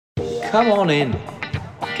come on in.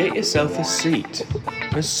 Get yourself a seat.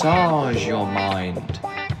 Massage your mind.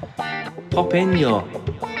 Pop in your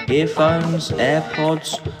earphones,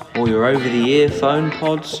 AirPods, or your over-the-ear phone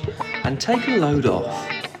pods and take a load off.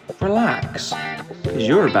 Relax, because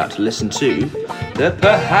you're about to listen to the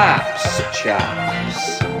Perhaps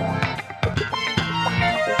Chaps.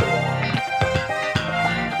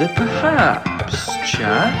 The Perhaps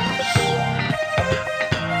Chaps?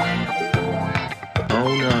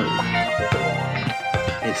 Oh no,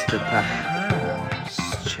 it's the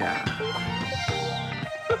Perhaps Chaps.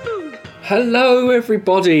 Hello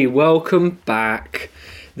everybody, welcome back.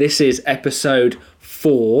 This is episode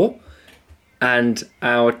 4 and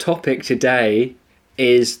our topic today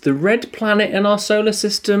is the red planet in our solar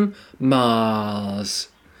system, Mars.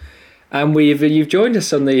 And you've joined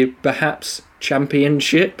us on the Perhaps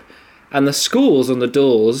Championship, and the scores on the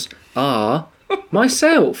doors are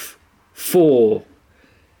myself, 4,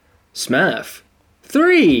 Smurf,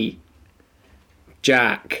 3,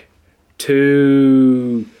 Jack,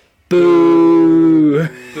 2, Boo!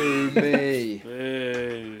 Boo me.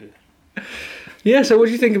 Boo. Yeah, so what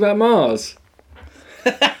do you think about Mars?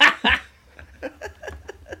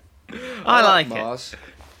 I like Mars.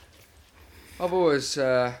 I've always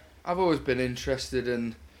been interested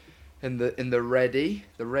in the red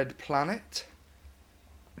planet.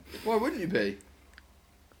 Why wouldn't you be?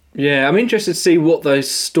 Yeah, I'm interested to see what those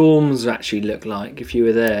storms actually look like if you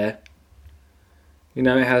were there. You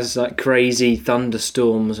know, it has like crazy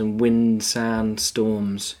thunderstorms and wind sand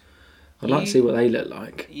storms. I'd like to see what they look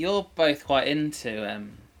like. You're both quite into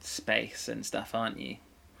space and stuff, aren't you?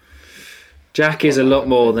 Jack is a lot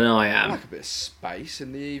more than I I am. like a bit of space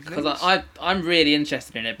in the evenings. Because I'm really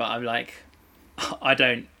interested in it, but I'm like, I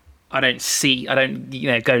don't go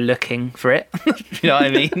looking for it. You know what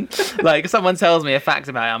I mean? Like, if someone tells me a fact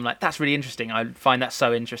about it, I'm like, that's really interesting. I find that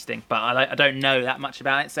so interesting, but I don't know that much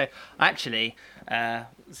about it. So I actually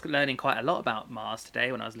was learning quite a lot about Mars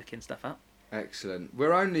today when I was looking stuff up. Excellent.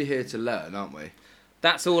 We're only here to learn, aren't we?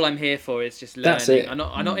 That's all I'm here for, is just learning. That's it. I'm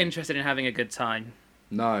not interested in having a good time.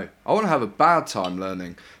 No. I want to have a bad time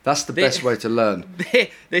learning. That's the best way to learn.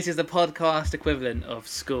 This is the podcast equivalent of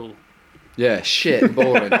school. Yeah, shit and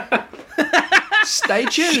boring. Stay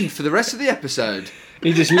tuned for the rest of the episode.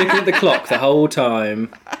 You're just looking at the clock the whole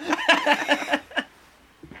time.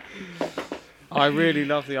 I really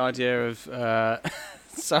love the idea of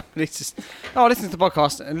somebody just, listen to the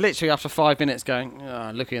podcast and literally after 5 minutes going,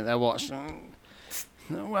 looking at their watch.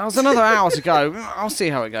 Well, it's another hour to go. I'll see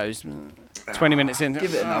how it goes. 20 minutes in.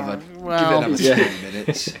 Give it another 20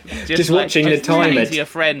 minutes. Just watching the timer. To your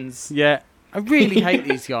friends. Yeah. I really hate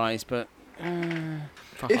these guys, but...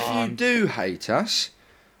 If you do hate us,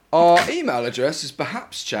 our email address is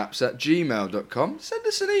perhapschaps@gmail.com. Send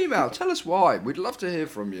us an email. Tell us why. We'd love to hear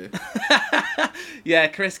from you. Yeah,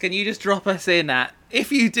 Chris, can you just drop us in at,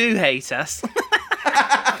 if you do hate us,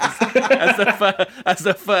 as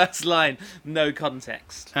the first line, no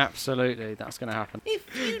context. Absolutely, that's going to happen. If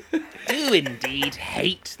you do indeed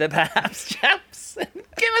hate the Perhaps Chaps,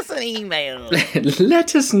 give us an email.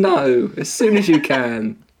 Let us know as soon as you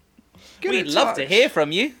can. We'd love to hear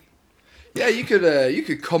from you. Yeah, you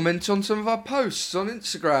could comment on some of our posts on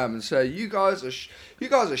Instagram and say you guys are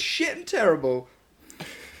shit and terrible.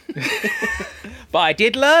 But I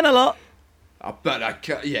did learn a lot.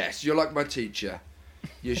 Yes, you're like my teacher.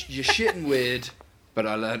 You're shit and weird, but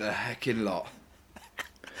I learned a heckin' lot.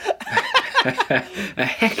 A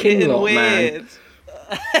heckin' lot, weird. man.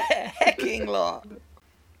 Hecking lot.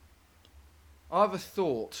 I have a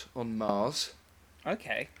thought on Mars.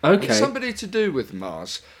 Okay. It's somebody to do with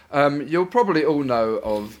Mars. You'll probably all know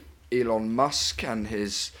of Elon Musk and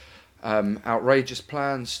his outrageous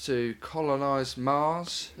plans to colonise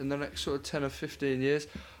Mars in the next sort of 10 or 15 years.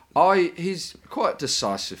 He's quite a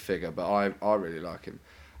decisive figure, but I really like him.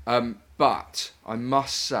 But I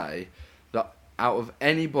must say that out of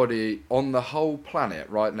anybody on the whole planet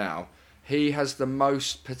right now, he has the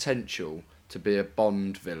most potential to be a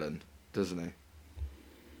Bond villain, doesn't he?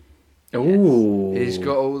 Ooh. He's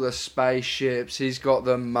got all the spaceships, he's got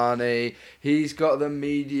the money, he's got the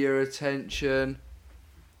media attention.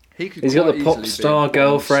 He's got the pop star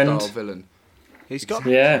girlfriend. Villain. He's got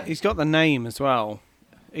the name as well.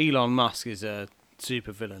 Elon Musk is a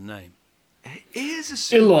super villain name. It is a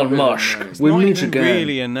super Elon villain Musk. name. It's We not meet even again.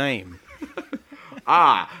 really a name.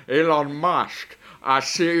 Elon Musk. I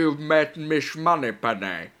see you've met Miss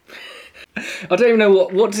Moneypenny. I don't even know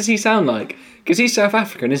what does he sound like? Because he's South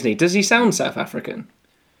African, isn't he? Does he sound South African?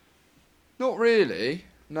 Not really.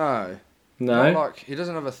 No. No. Not like, he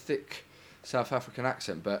doesn't have a thick South African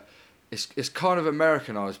accent, but it's kind of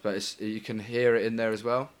Americanized, but you can hear it in there as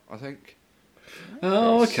well. I think.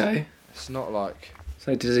 Oh, okay. It's not like.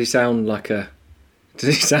 So does he sound like a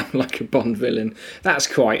Bond villain? That's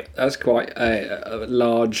quite a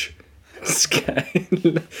large scale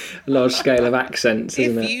of accents,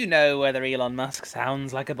 isn't it? If you know whether Elon Musk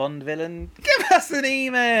sounds like a Bond villain, give us an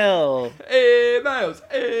email. Emails.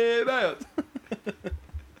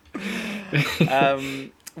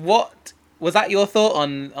 What was that your thought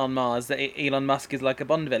on Mars, that Elon Musk is like a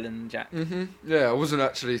Bond villain, Jack? Yeah, I wasn't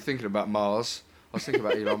actually thinking about Mars. I was thinking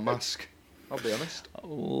about Elon Musk. I'll be honest.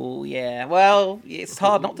 Oh yeah. Well, it's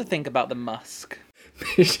hard not to think about the Musk.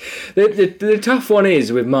 The tough one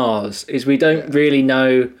is with Mars is we don't really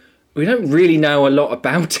know a lot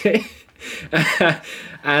about it.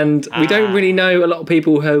 And we don't really know a lot of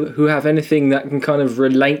people who have anything that can kind of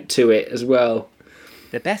relate to it as well.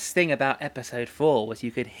 The best thing about episode 4 was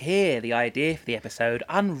you could hear the idea for the episode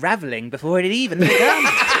unravelling before it had even begun.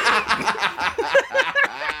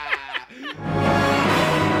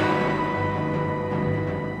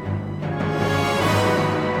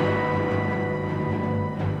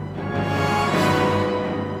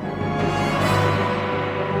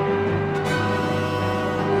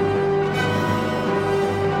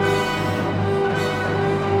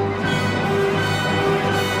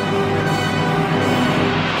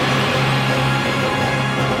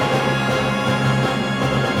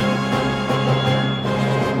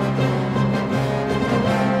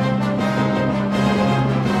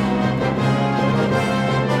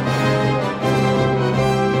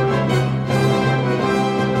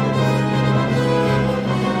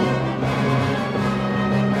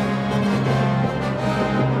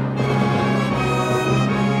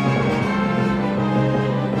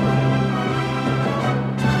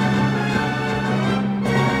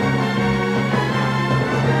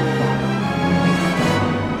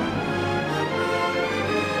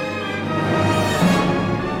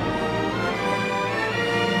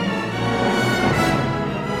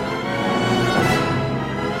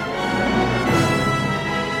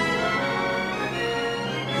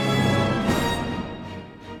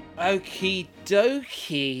 Okie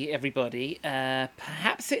dokie, everybody.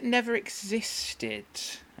 Perhaps it never existed.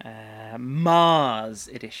 Mars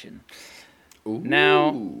edition. Ooh.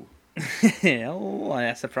 Now, oh,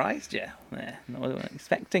 I surprised you. Not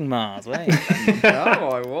expecting Mars, were you? No,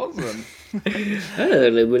 I wasn't.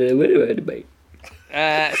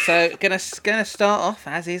 So gonna start off,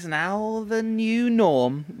 as is now the new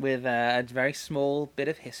norm, with a very small bit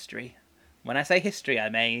of history. When I say history, I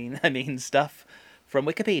mean stuff from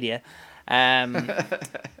Wikipedia. And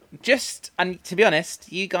to be honest,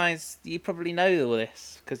 you probably know all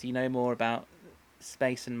this because you know more about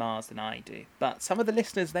space and Mars than I do. But some of the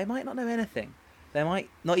listeners, they might not know anything. They might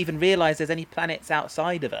not even realise there's any planets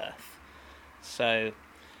outside of Earth. So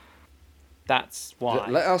that's why.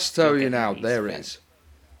 Let us tell you now, there is.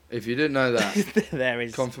 If you didn't know that, there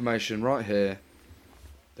is confirmation right here.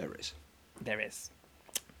 There is. There is.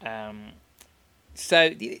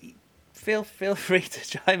 So feel free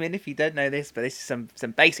to chime in if you don't know this, but this is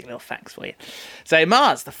some basic little facts for you. So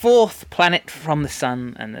Mars, the fourth planet from the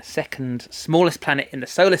Sun and the second smallest planet in the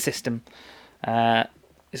solar system,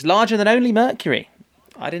 is larger than only Mercury.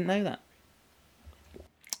 I didn't know that.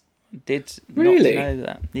 Did really not know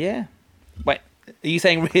that. Yeah. Wait, are you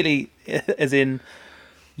saying really, as in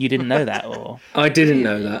you didn't know that, or? I didn't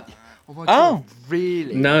know that. Oh my God,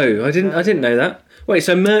 really? No, I didn't know that. Wait,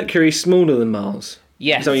 so Mercury's smaller than Mars?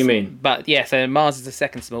 Yes. Is that what you mean? But yeah, so Mars is the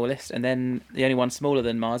second smallest, and then the only one smaller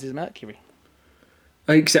than Mars is Mercury.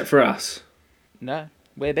 Except for us. No,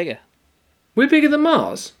 we're bigger. We're bigger than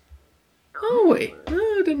Mars? Are we?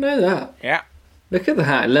 Oh, I didn't know that. Yeah. Look at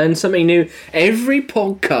that. Learn something new every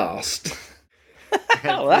podcast.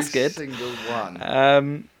 Oh, that's good. Every single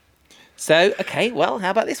one. So, okay, well,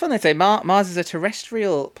 how about this one? They say Mars is a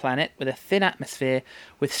terrestrial planet with a thin atmosphere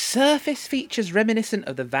with surface features reminiscent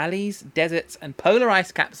of the valleys, deserts, and polar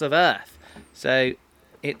ice caps of Earth. So,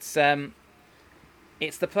 it's the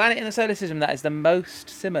planet in the solar system that is the most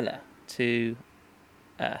similar to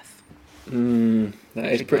Earth. That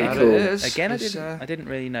is pretty That cool. it is. Again, It's, I didn't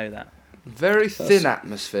really know that. Very thin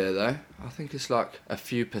atmosphere, though. I think it's like a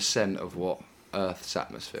few % of what Earth's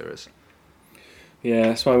atmosphere is. Yeah,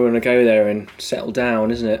 that's why we want to go there and settle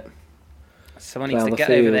down, isn't it? Someone needs Plough to the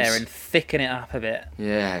get over there fields. and thicken it up a bit.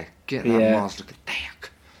 Yeah, get that Yeah. Mars looking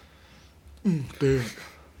thick.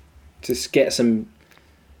 Just get some...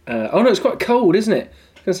 oh no, it's quite cold, isn't it? I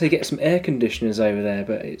was going to say get some air conditioners over there,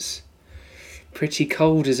 but it's pretty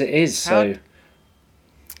cold as it is, so...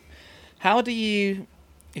 How do you...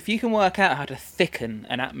 If you can work out how to thicken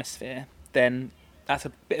an atmosphere, then that's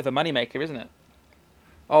a bit of a moneymaker, isn't it?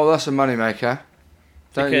 Oh, that's a moneymaker.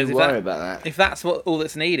 Don't Because you if worry that- about that. If that's all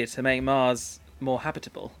that's needed to make Mars more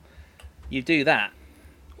habitable, you do that.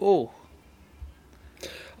 Oh,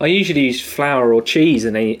 I usually use flour or cheese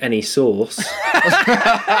in any sauce.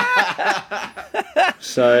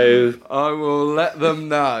 So I will let them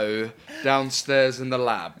know downstairs in the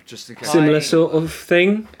lab, just in case. similar sort of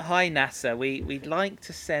thing. hi NASA. We'd like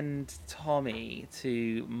to send Tommy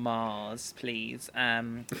to Mars, please.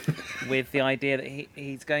 With the idea that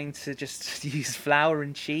he's going to just use flour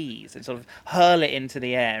and cheese and sort of hurl it into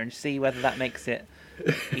the air and see whether that makes it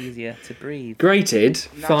easier to breathe. Grated,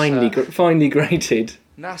 finely grated.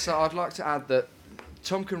 NASA, I'd like to add that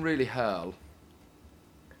Tom can really hurl.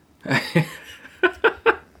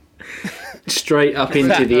 Straight up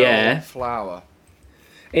into the air, Flour.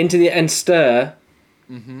 and stir.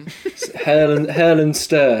 Hurl and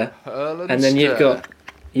stir, Hurl and then you've got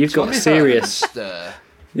a Tommy serious Stir.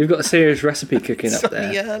 recipe cooking up Tommy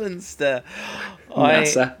there. Hurlenster.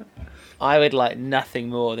 NASA. I would like nothing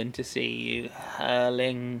more than to see you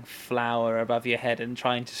hurling flour above your head and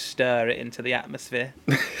trying to stir it into the atmosphere.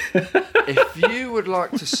 If you would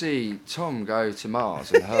like to see Tom go to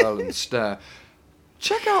Mars and hurl and stir,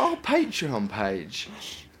 check out our Patreon page.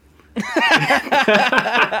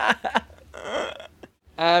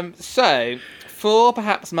 So, for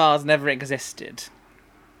perhaps Mars never existed,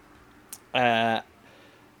 I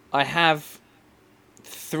have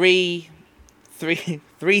three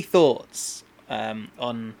thoughts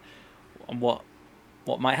on what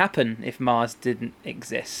might happen if Mars didn't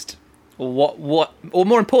exist, or or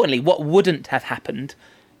more importantly, what wouldn't have happened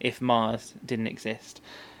if Mars didn't exist.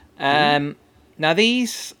 Now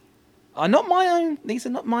these are not my own. These are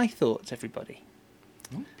not my thoughts, everybody.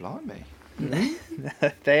 Oh, blimey. They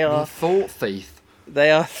The are. thought thief. They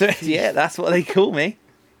are. Yeah, that's what they call me.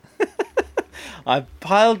 I've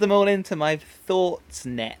piled them all into my thoughts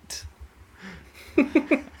net.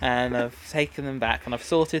 And I've taken them back and I've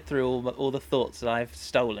sorted through all the thoughts that I've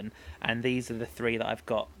stolen, and these are the three that I've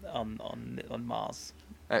got on Mars.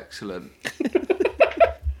 Excellent.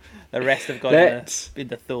 The rest have gone in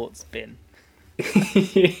the thoughts bin.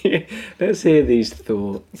 Let's hear these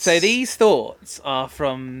thoughts. So these thoughts are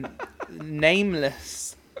from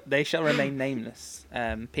nameless, they shall remain nameless,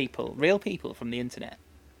 real people from the internet.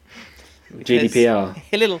 GDPR.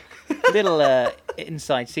 A little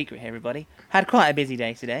inside secret here, everybody. Had quite a busy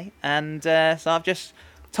day today, and so I've just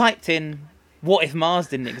typed in "what if Mars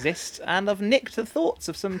didn't exist," and I've nicked the thoughts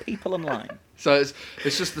of some people online. So it's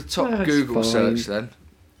just the top That's Google fine. search then.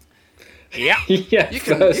 Yeah. Yeah, You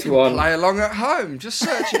can first one. play along at home. Just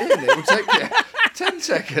search it in. It will take you 10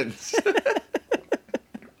 seconds.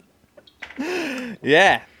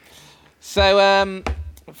 Yeah. So,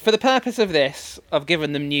 for the purpose of this, I've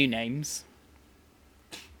given them new names.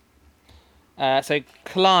 So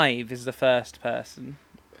Clive is the first person,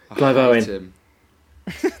 Clive I Owen. hate him.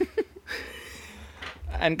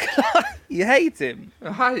 and you hate him.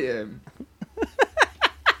 I hate him.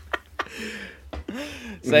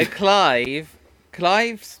 So Clive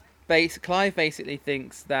basically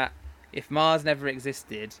thinks that if Mars never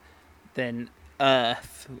existed, then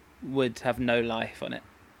Earth would have no life on it.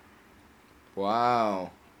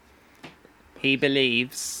 Wow. He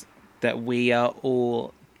believes that we are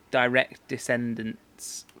all direct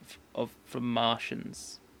descendants from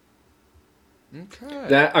Martians. Okay.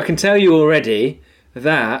 That I can tell you already.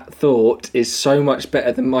 That thought is so much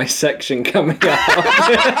better than my section coming up.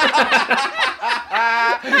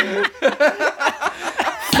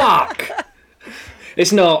 Fuck.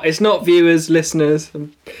 It's not viewers, listeners.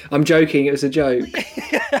 I'm joking. It was a joke.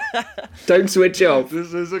 Don't switch off.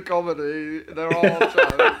 This is a comedy. There are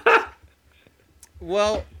jokes.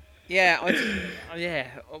 Well, yeah,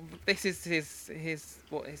 this is his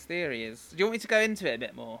what his theory is. Do you want me to go into it a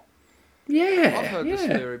bit more? Yeah. I've heard this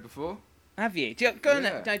theory before. Have you? Do you go on?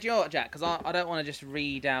 Yeah. No, do you know what, Jack? Because I don't want to just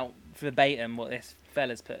read out verbatim what this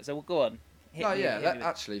fella's put. So we'll go on. Hit No, me- yeah, hit me with-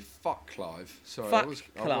 actually, fuck Clive. Sorry, Fuck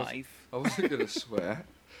I Clive. wasn't going to swear.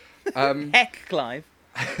 Heck, Clive.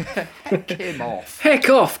 Heck him off. Heck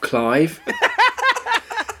off, Clive.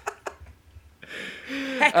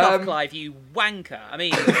 Heck off, Clive, you wanker. I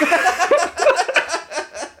mean,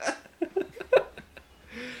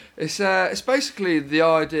 It's basically the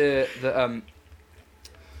idea that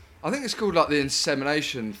I think it's called like the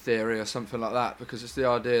insemination theory or something like that, because it's the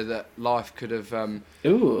idea that life could have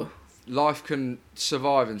Ooh. life can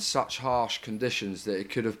survive in such harsh conditions that it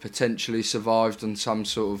could have potentially survived on some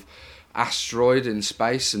sort of asteroid in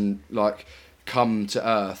space and like come to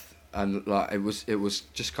Earth and like it was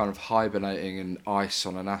just kind of hibernating in ice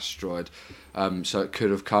on an asteroid. So it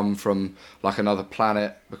could have come from like another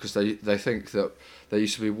planet, because they think that there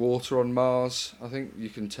used to be water on Mars. I think you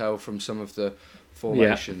can tell from some of the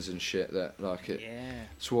formations and shit that like it. Yeah.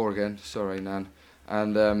 Swore again. Sorry, Nan.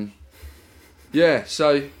 And yeah,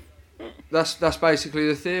 so that's basically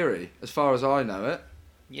the theory as far as I know it.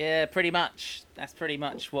 Yeah, pretty much. That's pretty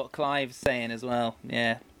much what Clive's saying as well.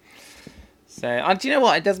 Yeah. So, do you know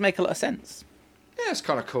what? It does make a lot of sense. Yeah, it's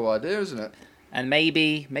kind of a cool idea, isn't it? And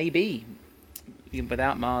maybe,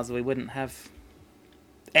 without Mars, we wouldn't have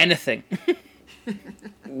anything.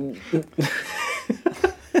 Anything.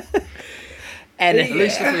 At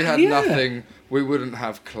least if we had nothing, we wouldn't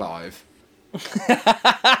have Clive.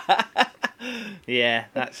 Yeah,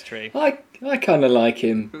 that's true. I kind of like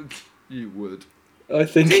him. You would. I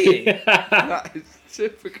think. That is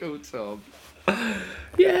typical Tom.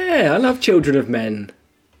 Yeah, I love Children of Men.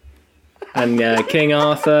 And King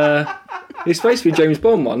Arthur. He's supposed to be James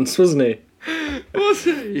Bond once, wasn't he? Was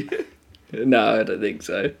he? No, I don't think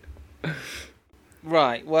so.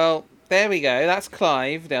 Right, well, there we go. That's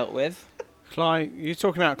Clive dealt with. Clive, you're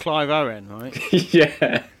talking about Clive Owen, right?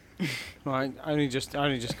 Yeah. Right, I only just got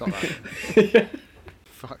that. Yeah.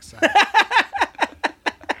 Fuck's sake.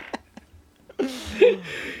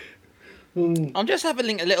 I'm just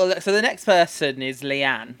having a little look. So the next person is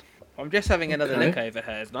Leanne. I'm just having another look over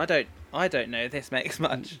hers, and I don't know if this makes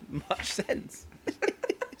much sense.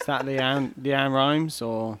 Is that Leanne Rhymes,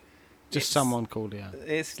 or just someone called Leanne?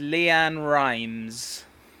 It's Leanne Rhymes.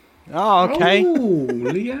 Oh, okay. Oh,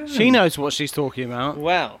 Leanne. She knows what she's talking about.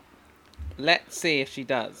 Well, let's see if she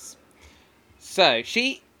does. So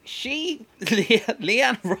Leanne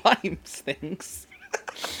Rhymes thinks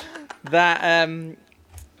that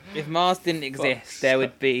if Mars didn't exist, there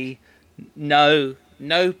would be no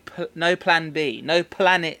plan B, no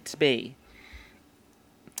planet B.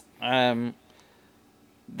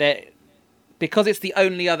 Because it's the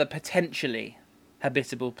only other potentially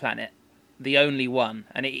habitable planet, the only one,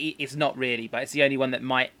 and it's not really, but it's the only one that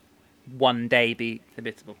might one day be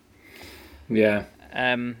habitable. Yeah.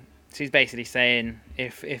 She's basically saying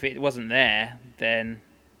if it wasn't there, then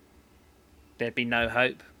there'd be no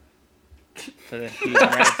hope for the human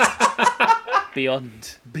race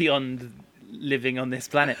beyond living on this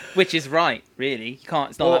planet, which is right, really. You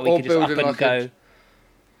can't. It's not like we could just up and go.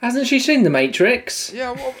 Hasn't she seen The Matrix?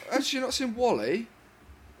 Yeah, well, has she not seen Wall-E?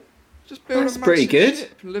 Just build That's a pretty massive good.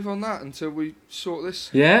 ship and live on that until we sort this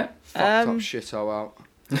Yeah. fucked up shithole out.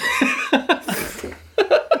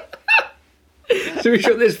 So we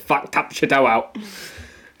shut this fucked up shit out.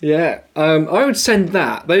 Yeah. I would send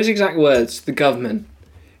those exact words to the government.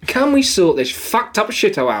 Can we sort this fucked up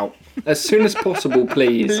shit out as soon as possible,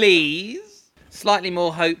 please? Please. Slightly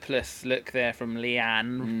more hopeless look there from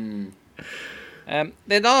Leanne.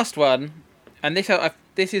 The last one, and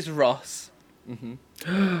this is Ross.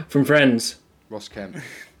 From Friends. Ross Kemp.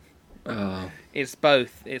 Oh. It's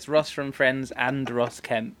both. It's Ross from Friends and Ross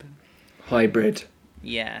Kemp. Hybrid.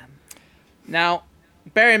 Yeah. Now,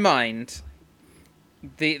 bear in mind,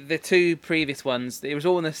 the two previous ones, it was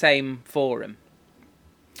all in the same forum.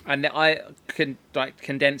 And I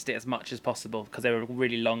condensed it as much as possible because they were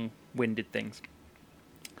really long-winded things.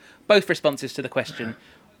 Both responses to the question,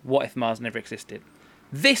 what if Mars never existed?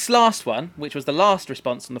 This last one, which was the last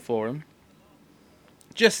response on the forum,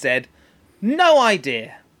 just said, no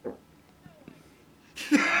idea.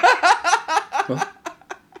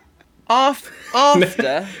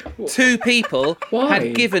 After two people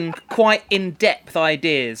had given quite in-depth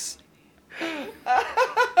ideas.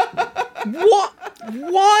 What?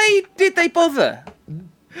 Why did they bother?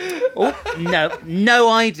 Oh,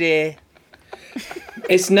 no idea.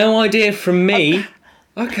 It's no idea from me.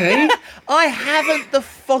 Okay. I haven't the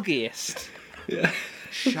foggiest.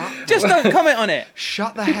 Shut Just don't comment on it.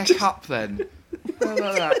 Shut the heck up then. How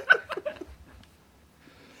about that?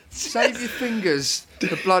 Save your fingers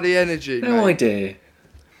the bloody energy, No mate. idea.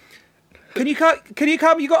 Can you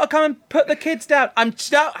come? You got to come and put the kids down.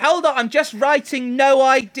 Hold on. I'm just writing no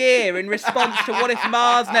idea in response to what if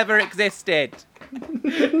Mars never existed.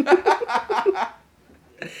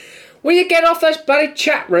 Will you get off those bloody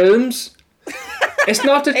chat rooms? It's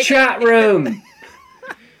not a chat room.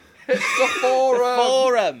 It's the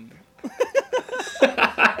forum.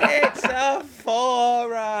 It's a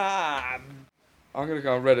forum. I'm going to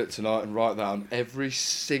go on Reddit tonight and write down every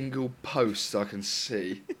single post I can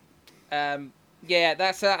see. Yeah,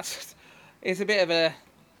 that's. It's a bit of a.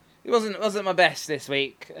 It wasn't my best this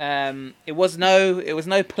week. It was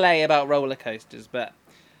no play about roller coasters, but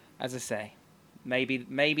as I say, Maybe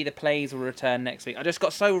the plays will return next week. I just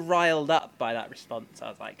got so riled up by that response. I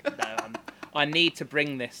was like, no, I need to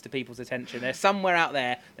bring this to people's attention. There's somewhere out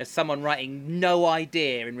there, there's someone writing no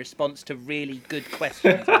idea in response to really good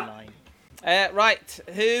questions online. Right,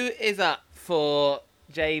 who is up for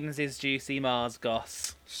James's Juicy Mars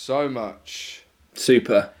Goss? So much.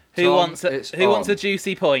 Super. Who Tom, wants a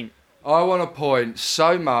juicy point? I want a point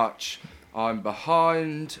so much. I'm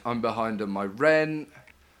behind on my rent.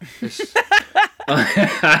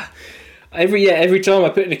 Every time I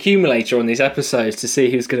put an accumulator on these episodes to see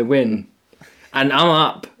who's going to win, and I'm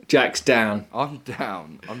up, Jack's down. I'm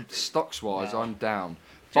down. I'm stocks wise. I'm down.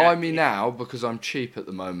 Jack, Buy me now because I'm cheap at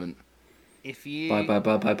the moment. If you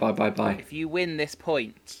Bye. If you win this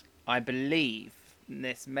point, I believe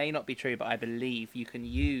this may not be true, but I believe you can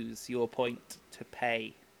use your point to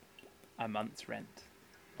pay a month's rent.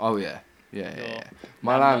 Oh yeah.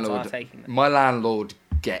 My landlords are taking them. My landlord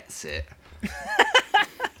gets it.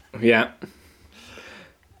 Yeah.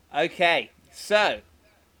 Okay, so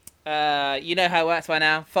you know how it works by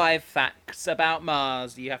now. 5 facts about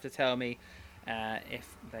Mars. You have to tell me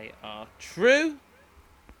if they are true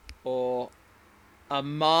or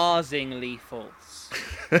amazingly false.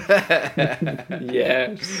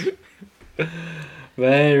 Yes.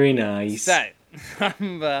 Very nice. So,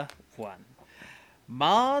 number 1.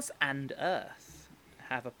 Mars and Earth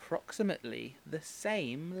have approximately the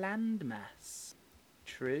same landmass.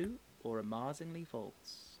 True or amazingly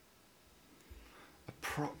false?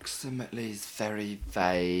 Approximately is very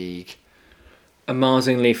vague.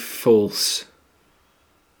 Amazingly false.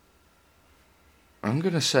 I'm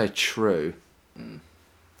gonna say true.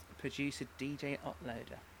 Producer DJ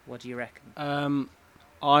Uploader, what do you reckon?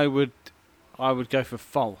 I would go for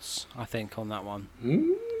false. I think on that one.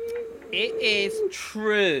 It is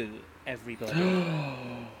true, everybody.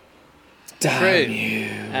 Damn True. you.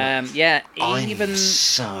 Yeah, I'm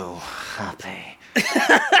so happy.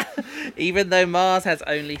 even though Mars has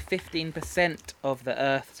only 15% of the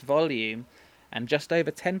Earth's volume and just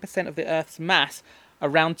over 10% of the Earth's mass,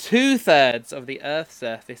 around 2/3 of the Earth's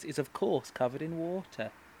surface is, of course, covered in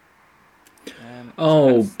water.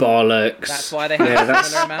 Oh, bollocks. That's why they have a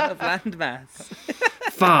similar amount of landmass.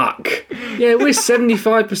 Fuck. Yeah, we're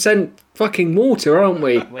 75% fucking water, aren't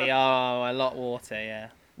we? We are a lot water, yeah.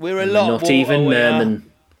 We're a lot Not water. even we are.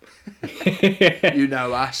 merman. You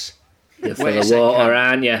know us. You're full Wait a of second. water,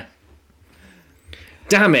 aren't you?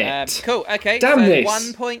 Damn it. Cool. Okay. Damn so this.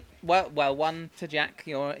 1 point. Well, 1 to Jack.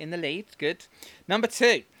 You're in the lead. Good. Number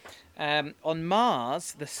 2. On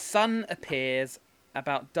Mars, the sun appears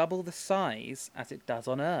about double the size as it does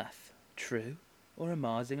on Earth. True or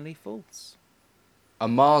amazingly false?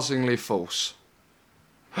 Amazingly false.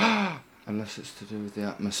 Unless it's to do with the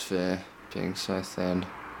atmosphere being so thin.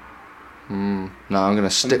 No, I'm going to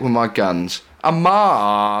stick with my guns.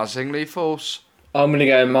 Amazingly false. I'm going to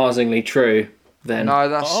go amazingly true, then.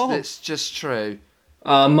 No, it's just true.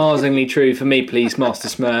 Amazingly true for me, please, Master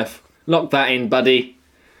Smurf. Lock that in, buddy.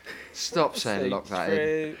 Stop saying lock that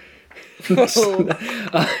in. True.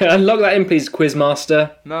 Lock that in, please,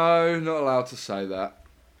 Quizmaster. No, not allowed to say that.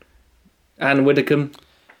 Anne Widdicombe.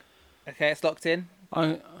 Okay, it's locked in.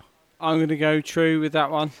 I'm going to go true with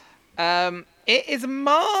that one. It is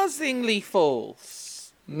amazingly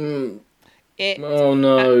false. It Oh,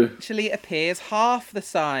 no. actually appears half the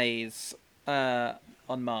size on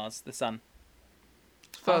Mars, the sun.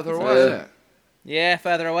 It's further away, isn't it? Yeah,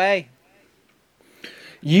 further away.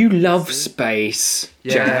 You love space,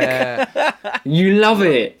 Jack. Yeah. You love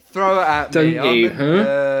it. Throw it at Don't me. you, I'm a huh?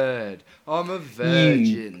 bird. I'm a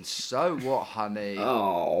virgin. So what, honey?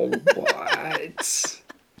 Oh, what?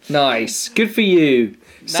 Nice. Good for you.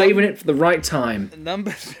 Saving it for the right time.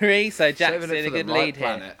 Number 3, so Jack's Saving it in a for the good right lead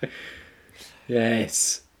planet.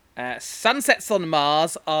 Yes. here. Sunsets on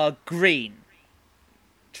Mars are green.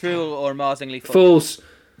 True or amazingly false? False.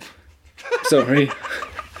 Sorry.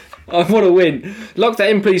 I want to win. Lock that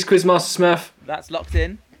in, please, Quizmaster Smurf. That's locked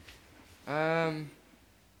in. No,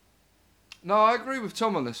 I agree with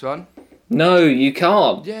Tom on this one. No, you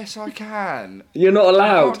can't. Yes, I can. You're not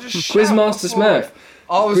allowed. can't just shout Quizmaster before Smurf. it.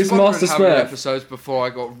 I was Quizmaster wondering how many Smurf. episodes before I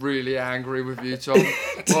got really angry with you, Tom.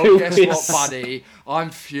 Well, Do guess it. what, buddy? I'm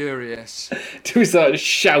furious. Do we start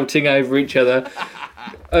shouting over each other?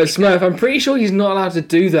 Smurf, I'm pretty sure he's not allowed to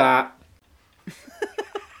do that.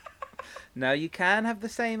 No, you can have the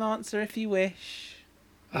same answer if you wish.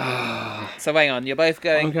 So hang on, you're both I'm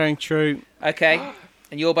going... going true. Okay,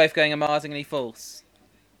 and you're both going amazingly false.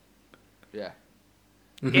 Yeah.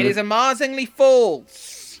 It is amazingly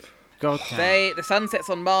false. God damn. The sunsets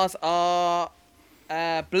on Mars are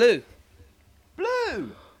blue.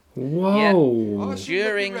 Blue! Whoa. Oh,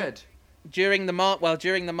 During- red. during the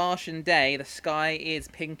Martian day, the sky is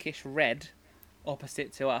pinkish red,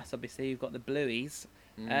 opposite to us. Obviously, you've got the blueies.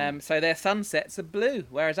 So their sunsets are blue,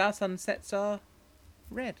 whereas our sunsets are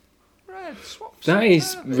red. Red swaps. That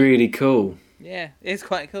is really cool. Yeah, it's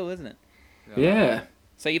quite cool, isn't it? Yeah.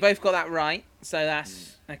 So you both got that right. So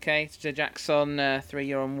that's okay. So Jack's on 3,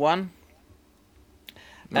 you're on 1.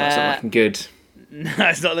 That's not looking good. No,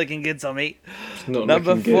 it's not looking good, Tommy. It's not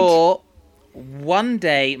Number looking 4. One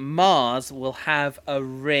day Mars will have a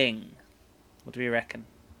ring. What do we reckon?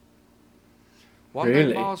 One day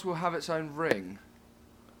Really? Mars will have its own ring.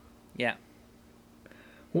 Yeah.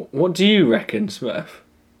 What do you reckon, Smurf?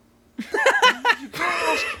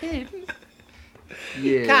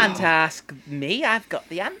 Yeah. Can't ask me. I've got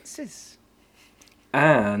the answers.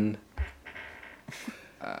 Anne.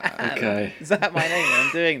 Okay. Is that my name when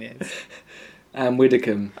I'm doing this? Anne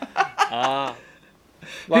Widdicombe. Ah.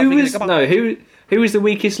 Well, Who was the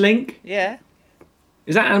weakest link? Yeah.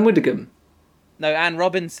 Is that Anne Widdicombe? No, Anne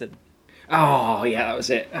Robinson. Oh yeah, that was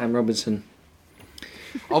it. Anne Robinson.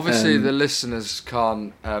 Obviously, the listeners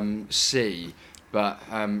can't see, but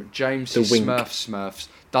James The wink. Smurfs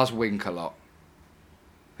does wink a lot.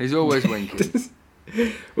 He's always winking.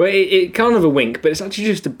 Well, it kind of a wink, but it's actually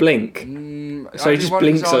just a blink. So he Only just one of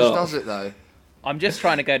his blinks a eyes lot. does it though. I'm just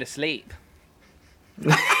trying to go to sleep.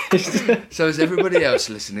 So is everybody else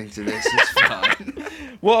listening to this? It's fine.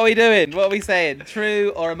 What are we doing? What are we saying?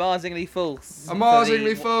 True or amazingly false?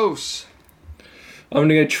 Amazingly false. I'm going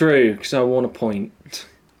to go true because I want a point.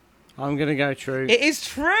 I'm going to go true. It is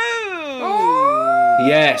true!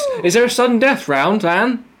 Yes. Is there a sudden death round,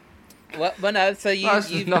 Anne? Well, no, so That's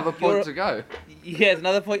another point to go. Yeah, there's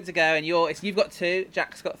another point to go, and you've got 2,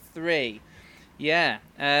 Jack's got 3. Yeah. Is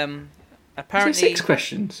there Apparently, 6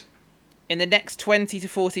 questions? in the next 20 to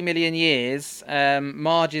 40 million years,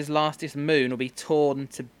 Marge's lastest moon will be torn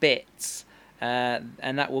to bits,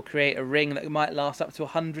 and that will create a ring that might last up to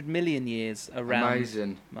 100 million years around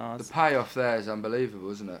Amazing. Mars. The payoff there is unbelievable,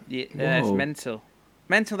 isn't it? Yeah, it's Whoa. mental.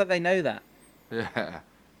 Mental that they know that. Yeah.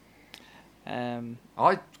 Um,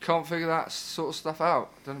 I can't figure that sort of stuff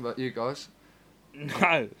out. I don't know about you guys.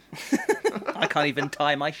 no. I can't even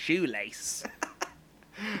tie my shoelace.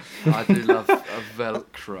 I do love a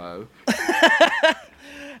Velcro.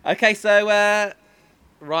 Okay, so,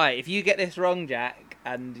 right, if you get this wrong, Jack,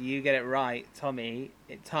 and you get it right, Tommy,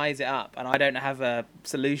 it ties it up, and I don't have a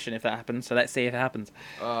solution if that happens, so let's see if it happens.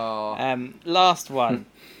 Oh, Last one.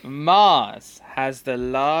 Mars has the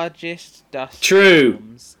largest dust True.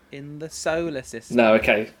 storms in the solar system. No,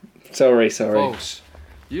 okay. Sorry. false.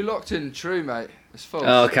 You locked in true, mate. It's false.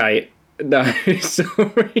 Okay. No,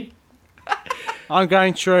 sorry. I'm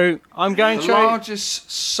going true. I'm going The true.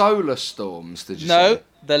 largest solar storms, did you No, say?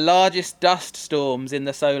 the largest dust storms in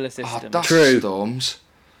the solar Oh, system. dust True. storms.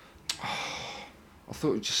 I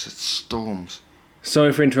thought you just said storms.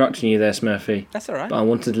 Sorry for interrupting you there, Smurfy. That's all right. But I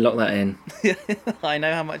wanted to lock that in. I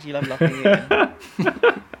know how much you love locking it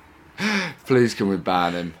in. Please can we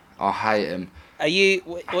ban him? I hate him.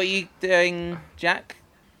 What are you doing, Jack?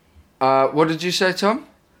 What did you say, Tom?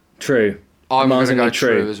 True. I'm going to Amazingly go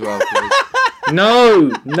true. true as well, please. No.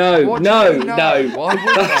 What do you mean, No. Why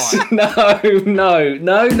would I? No.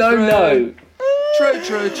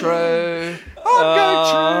 True. I'm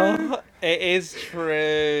going true. It is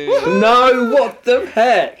true. No, what the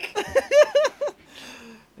heck?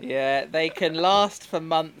 Yeah, they can last for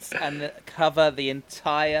months and cover the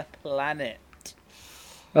entire planet.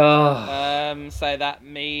 Oh, So that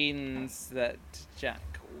means that Jack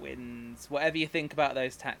wins. Whatever you think about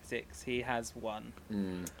those tactics, he has won.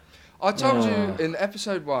 I told you in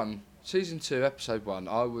episode 1, season 2, episode 1,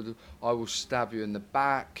 I will stab you in the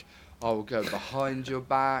back. I will go behind your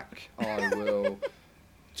back. I will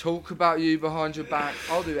talk about you behind your back.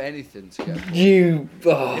 I'll do anything to get.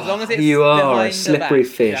 As long as it's you are behind a the slippery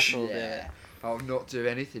back, fish. Jack will do it. Yeah. I'll not do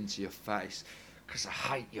anything to your face because I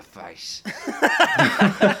hate your face.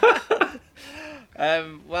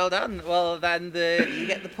 Well done. Well, then you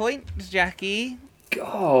get the point, Jackie.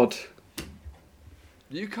 God.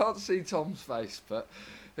 You can't see Tom's face, but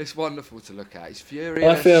it's wonderful to look at. He's furious.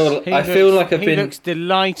 I feel like I've he been looks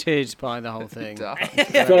delighted by the whole thing. I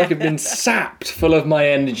feel like I've been sapped full of my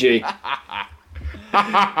energy.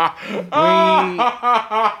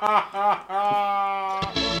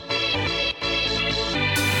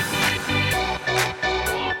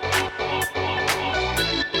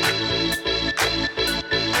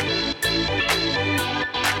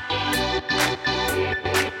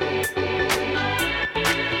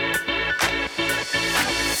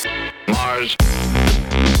 Mars.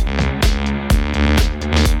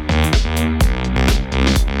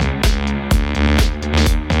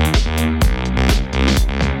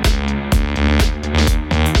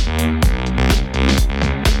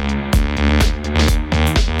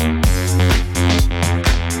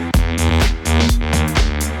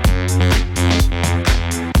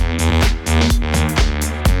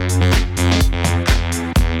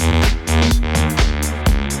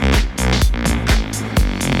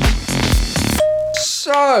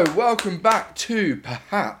 So, welcome back to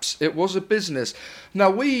Perhaps It Was a Business. Now,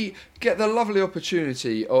 we get the lovely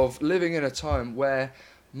opportunity of living in a time where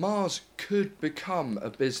Mars could become a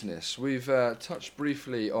business. We've touched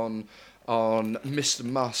briefly on Mr.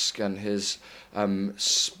 Musk and his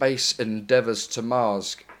space endeavours to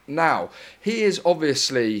Mars. Now, he is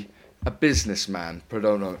obviously a businessman,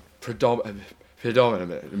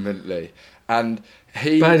 predominantly, and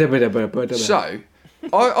he... So,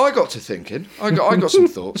 I got to thinking, I got some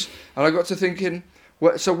thoughts, and I got to thinking,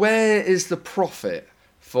 so where is the profit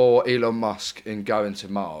for Elon Musk in going to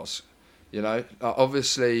Mars? You know,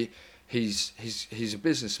 obviously he's a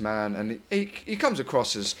businessman, and he comes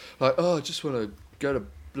across as like, oh, I just want to go to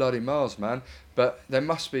bloody Mars, man. But there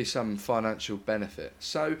must be some financial benefit.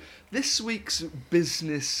 So this week's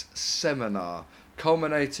business seminar,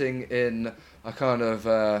 culminating in a kind of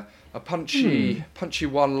a punchy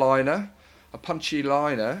one-liner. A punchy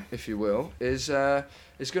liner, if you will, is going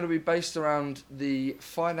to be based around the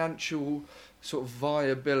financial sort of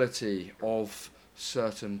viability of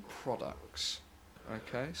certain products.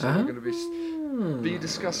 Okay, so we're going to be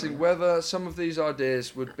discussing whether some of these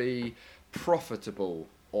ideas would be profitable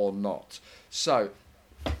or not. So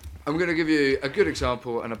I'm going to give you a good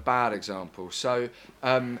example and a bad example. So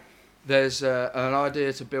there's an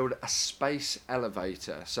idea to build a space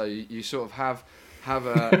elevator. So you sort of have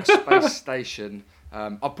a space station.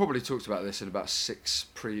 I've probably talked about this in about 6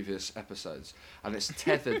 previous episodes, and it's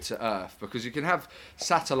tethered to Earth because you can have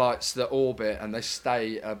satellites that orbit and they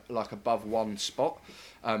stay like above one spot.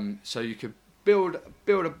 So you could put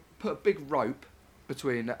a big rope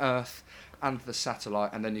between Earth and the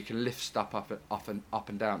satellite, and then you can lift stuff up and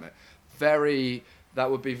down it. That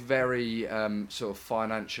would be very sort of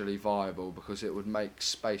financially viable because it would make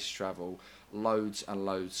space travel loads and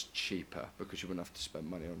loads cheaper because you wouldn't have to spend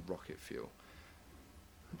money on rocket fuel.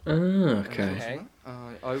 Okay.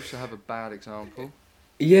 I also have a bad example.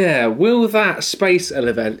 Yeah, will that space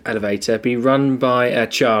elevator be run by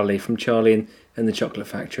Charlie from Charlie and the Chocolate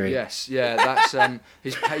Factory? Yes, yeah, that's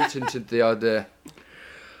he's patented the idea.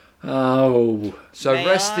 Oh. So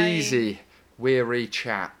rest easy, weary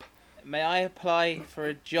chap. May I apply for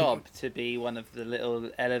a job to be one of the little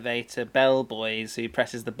elevator bellboys who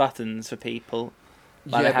presses the buttons for people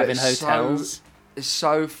like they have in hotels? It's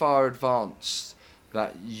so far advanced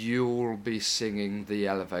that you'll be singing the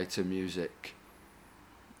elevator music.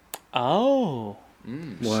 Oh.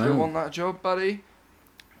 Wow. Still want that job, buddy?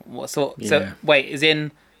 What sort? Yeah. So wait, is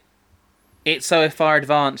in? It's so far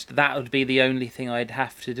advanced that would be the only thing I'd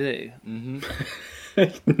have to do. Mm-hmm.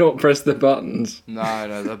 Not press the buttons.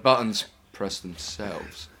 No, the buttons press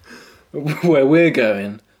themselves. Where we're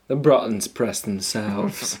going, the buttons press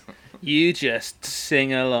themselves. You just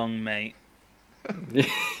sing along, mate. Well,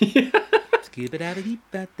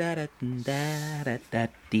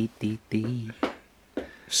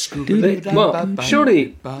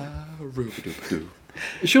 surely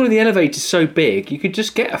the elevator's so big, you could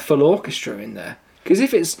just get a full orchestra in there. Because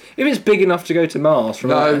if it's big enough to go to Mars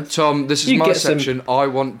from Earth, Tom, this is my section. I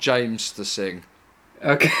want James to sing.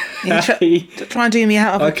 Okay. Try and do me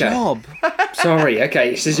out of a job. Sorry.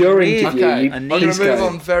 Okay, this is your interview. Okay, I'm going to move go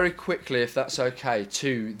on very quickly, if that's okay,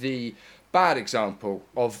 to the bad example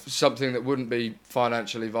of something that wouldn't be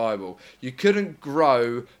financially viable. You couldn't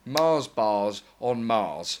grow Mars bars on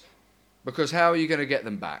Mars because how are you going to get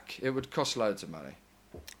them back? It would cost loads of money.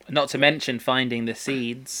 Not to mention finding the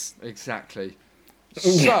seeds. Exactly.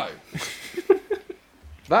 So,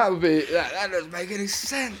 that doesn't make any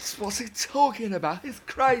sense. What's he talking about? It's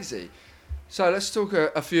crazy. So let's talk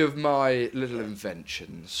a few of my little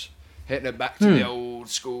inventions. Hitting it back to the old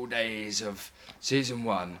school days of season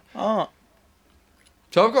 1. Oh.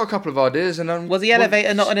 So I've got a couple of ideas, and was the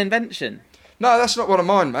elevator not an invention? No, that's not one of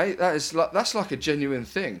mine, mate. That's like a genuine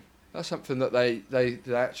thing. That's something that they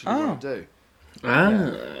actually want to do.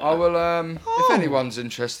 Yeah. I will. If anyone's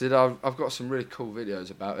interested, I've got some really cool videos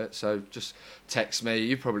about it. So just text me.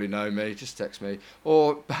 You probably know me. Just text me,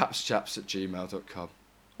 or perhaps chaps@gmail.com.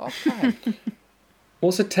 Okay.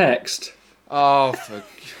 What's a text? Oh,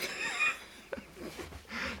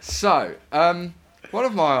 So, one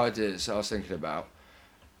of my ideas I was thinking about: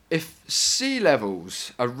 if sea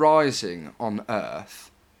levels are rising on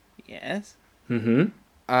Earth, Yes. Mm-hmm.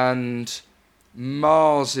 and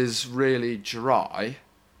Mars is really dry.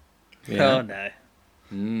 Yeah. Oh no.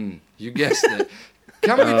 You guessed it.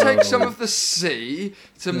 Can we take some of the sea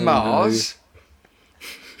to Mars?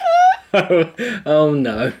 Oh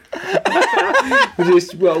no.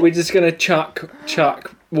 We're just gonna chuck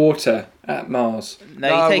water at Mars. No,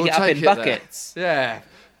 you take we'll it up take in it there. buckets. Yeah,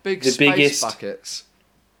 big The space biggest- buckets.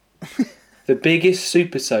 The biggest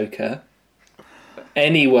super soaker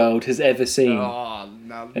any world has ever seen. Oh,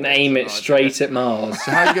 no, And aim it straight at Mars.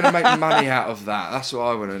 So how are you going to make money out of that? That's what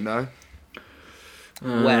I want to know.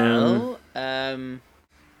 Well,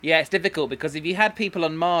 yeah, it's difficult because if you had people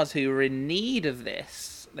on Mars who were in need of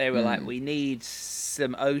this, they were like, we need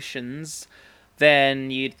some oceans, then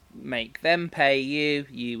you'd make them pay you,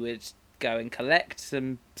 you would go and collect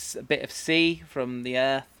a bit of sea from the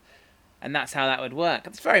Earth, and that's how that would work.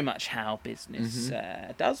 That's very much how business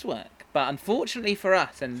does work. But unfortunately for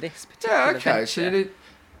us and this particular venture, So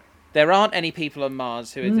there aren't any people on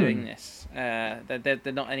Mars who are doing this. There's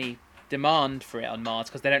not any demand for it on Mars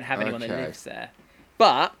because they don't have anyone that lives there.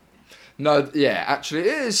 But no, yeah, actually, it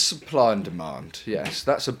is supply and demand. Yes,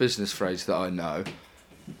 that's a business phrase that I know.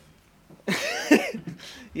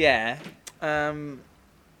 yeah,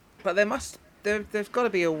 but there's got to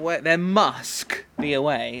be a way. There must be a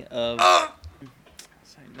way of.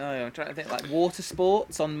 No, I'm trying to think like water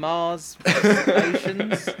sports on Mars,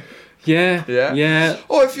 oceans. Yeah.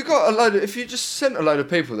 Or if if you just sent a load of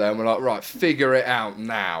people there and were like, right, figure it out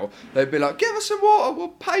now, they'd be like, give us some water, we'll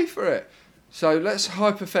pay for it. So let's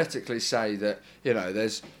hypothetically say that, you know,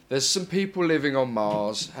 there's some people living on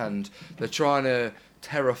Mars and they're trying to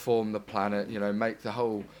terraform the planet, you know, make the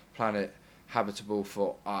whole planet habitable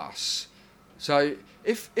for us. So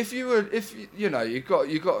you're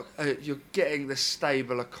getting the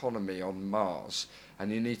stable economy on Mars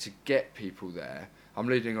and you need to get people there. I'm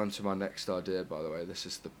leading on to my next idea, by the way. This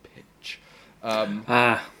is the pitch.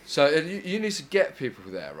 So you need to get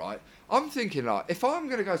people there, right? I'm thinking, like, if I'm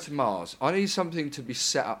going to go to Mars, I need something to be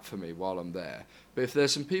set up for me while I'm there. But if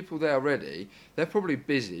there's some people there already, they're probably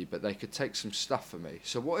busy, but they could take some stuff for me.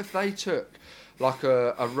 So what if they took, like,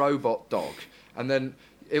 a robot dog, and then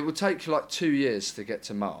it would take, like, 2 years to get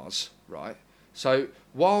to Mars, right? So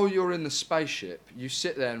while you're in the spaceship, you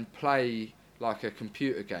sit there and play like a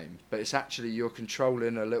computer game, but it's actually you're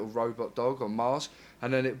controlling a little robot dog on Mars,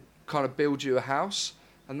 and then it kind of builds you a house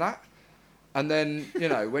and that. And then, you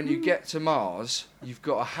know, when you get to Mars, you've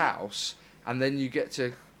got a house, and then you get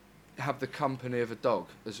to have the company of a dog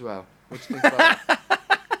as well. What do you think about that?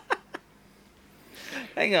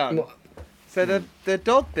 Hang on. So the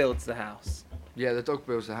dog builds the house? Yeah, the dog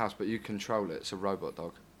builds the house, but you control it. It's a robot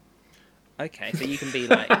dog. Okay, so you can be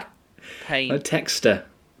like, A texter.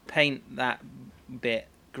 paint that bit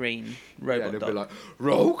green, robot Yeah, dog. they'll be like,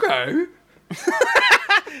 Rocco!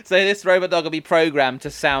 So this robot dog will be programmed to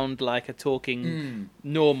sound like a talking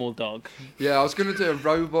normal dog. Yeah, I was going to do a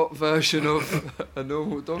robot version of a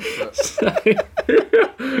normal dog. But...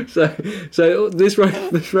 so this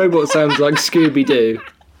robot sounds like Scooby-Doo.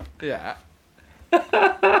 Yeah.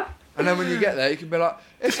 And then when you get there, you can be like,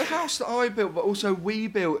 it's a house that I built, but also we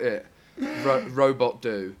built it. Robot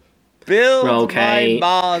do. Build Okay. my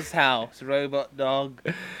Mars house, robot dog.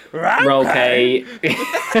 Okay.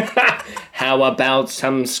 How about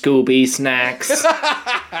some Scooby snacks?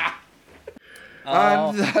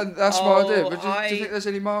 And that's my idea. But do you I- think there's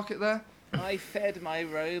any market there? I fed my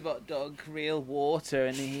robot dog real water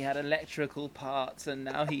and he had electrical parts and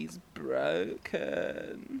now he's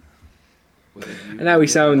broken. And now he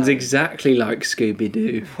sounds exactly like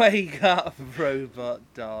Scooby-Doo. Wake up, robot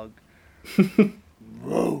dog.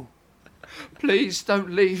 Whoa. Please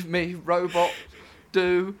don't leave me, robot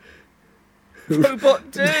do.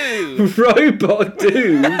 Robot do. Robot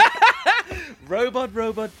do.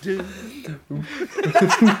 Robot do.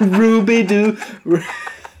 Ruby-doo.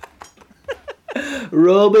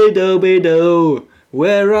 Robby-dobby-doo.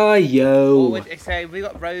 Where are you? So we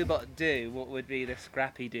got robot do. What would be the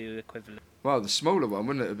Scrappy Doo equivalent? Well, the smaller one,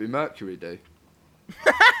 wouldn't it? It'd be Mercury do.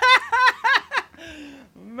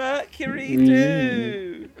 Mercury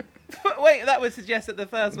do. But wait, that would suggest that the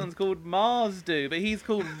first one's called Mars do, but he's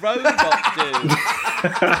called Robot do.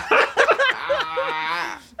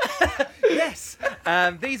 Yes.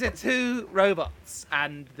 These are two robots,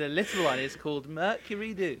 and the little one is called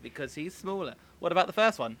Mercury do because he's smaller. What about the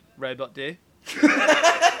first one? Robot do. They're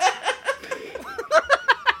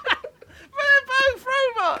both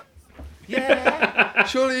robots. Yeah.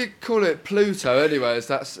 Surely you call it Pluto anyway, as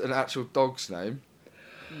that's an actual dog's name.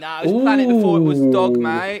 No, it was planet before it was dog,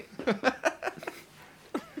 mate.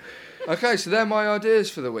 Okay, so they're my ideas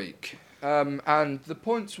for the week. And the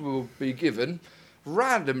points will be given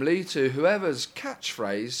randomly to whoever's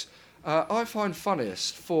catchphrase I find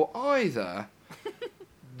funniest for either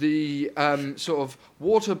the sort of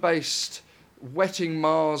water-based wetting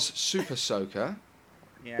Mars super soaker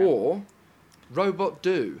Yeah. or robot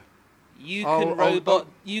do. You I'll- can I'll- robot. I'll-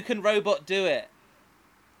 You can robot do it.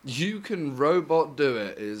 You can robot do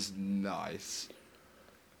it is nice.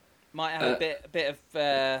 Might have a bit of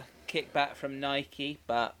kickback from Nike,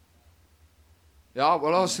 but Yeah,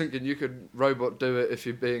 well, I was thinking you could robot do it if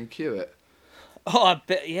you're being it. Oh, I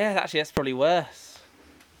bet. Yeah, actually, that's probably worse.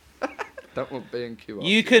 Don't want being Q.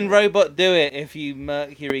 You can robot do it if you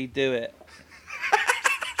Mercury do it.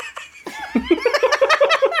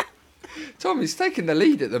 Tommy's taking the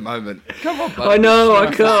lead at the moment. Come on, buddy. I know, I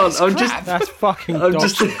can't. That's fucking I'm dog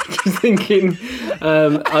just shit. thinking,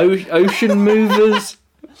 ocean movers,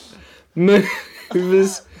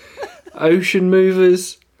 ocean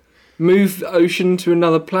movers, move the ocean to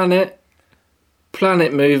another planet,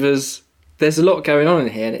 planet movers. There's a lot going on in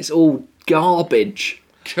here, and it's all garbage.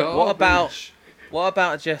 Garbage. What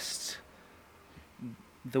about just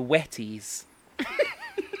the wetties?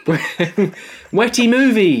 Wetty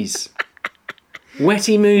movies.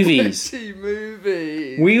 Wetty movies. Wetty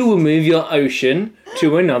movies. We will move your ocean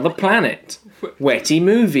to another planet. Wetty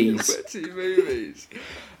movies. Wetty movies.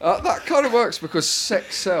 That kind of works because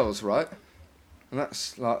sex sells, right? And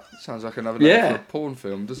that's like sounds like another name for a porn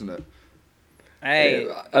film, doesn't it? Hey,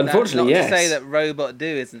 unfortunately, that's not yes. to say that Robot Do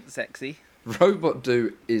isn't sexy. Robot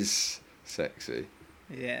Do is sexy.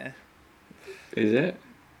 Yeah. Is it?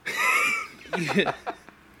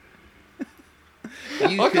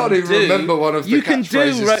 I can't even remember one of the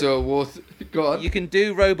catchphrases to a war. Go on. You can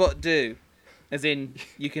do Robot Do, as in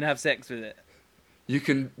you can have sex with it. You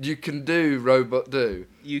can do Robot Do.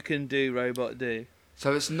 You can do Robot Do.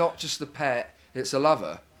 So it's not just a pet, it's a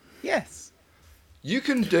lover. Yes. You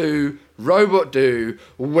can do Robot Do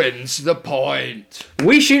wins the point.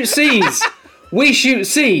 We shoot seas. We shoot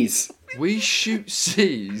seas. We shoot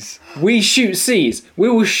seas. We shoot seas. We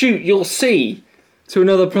will shoot your sea to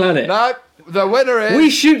another planet. No, the winner is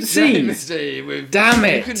We shoot James seas. D with Damn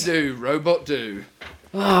it. You can do Robot Do.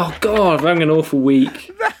 Oh God, I'm having an awful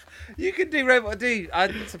week. You can do Robot Do.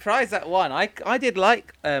 I'm surprised that one. I did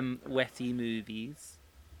like wetty movies.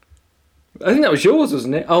 I think that was yours,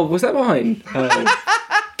 wasn't it? Oh, was that mine? Oh,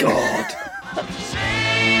 God.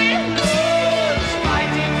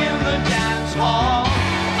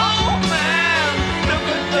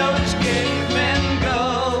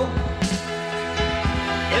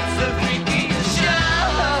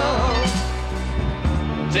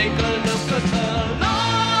 Take a look at the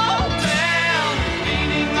low man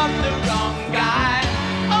beating up the wrong guy.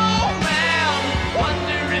 Oh man,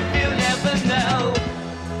 wonder if you'll ever know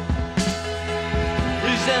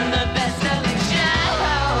who's in the best-selling show.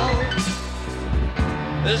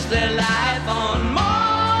 Is there life on Mars?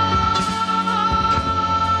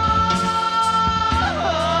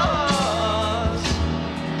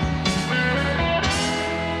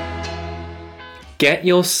 Get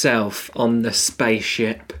yourself on the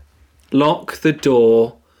spaceship. Lock the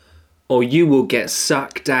door, or you will get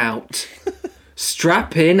sucked out.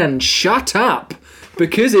 Strap in and shut up,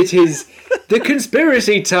 because it is the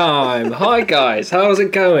conspiracy time. Hi guys, how's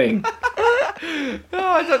it going? No,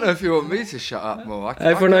 I don't know if you want me to shut up more.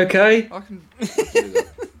 Everyone okay? I can do that.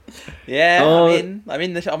 Yeah, Oh. I'm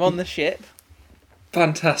on the ship,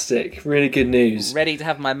 Fantastic, really good news. ready to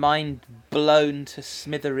have my mind blown to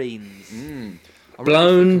smithereens. I'm ready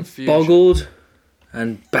Blown, for confusion. boggled,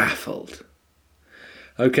 and baffled.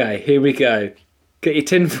 Okay, here we go. Get your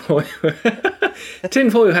tinfoil.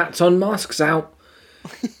 Tinfoil hats on, masks out.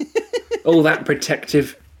 All that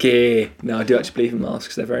protective gear. No, I do actually believe in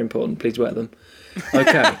masks. They're very important. Please wear them.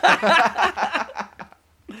 Okay.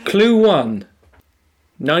 Clue 1.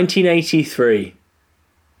 1983.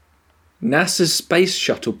 NASA's Space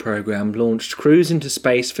Shuttle program launched crews into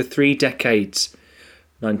space for 3 decades,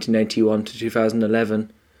 1981 to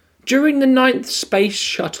 2011. During the 9th Space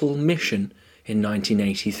Shuttle mission in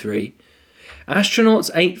 1983,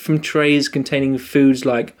 astronauts ate from trays containing foods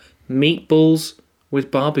like meatballs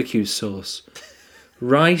with barbecue sauce,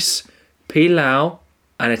 rice, pilau,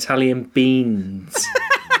 and Italian beans,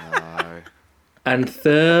 and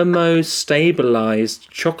thermostabilized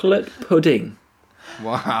chocolate pudding.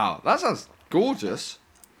 Wow, that sounds gorgeous.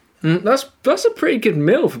 That's a pretty good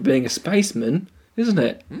meal for being a spaceman, isn't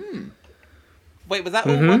it? Wait, was that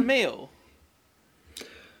all one meal?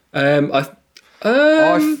 I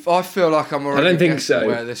feel like I'm already don't think guessing so.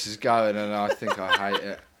 where this is going, and I think I hate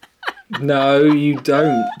it. No, you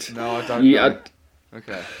don't. No, I don't. Yeah, know.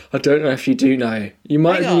 Okay. I don't know if you do know. You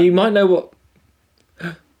might. Hang on. You might know what.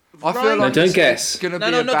 I feel No, like don't it's guess. Gonna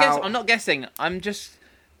No, be I'm not about. guessing. I'm not guessing. I'm just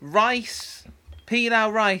rice, pilau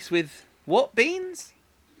rice with what beans?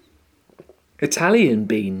 Italian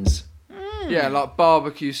beans. Yeah, like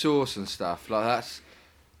barbecue sauce and stuff. Like that's.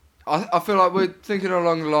 I feel like we're thinking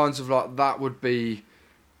along the lines of like that would be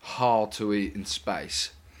hard to eat in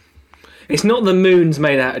space. It's not the moon's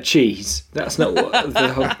made out of cheese. That's not what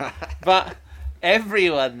the whole... But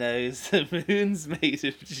everyone knows the moon's made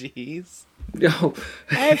of cheese. Oh,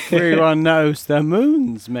 Everyone knows the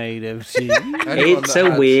moon's made of cheese. Anyone it's that a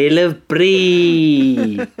had- wheel of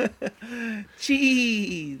brie.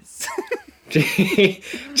 Cheese.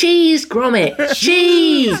 Cheese, Gromit.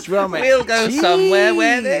 Cheese. We'll go somewhere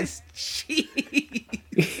where there's cheese.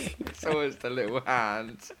 It's always the little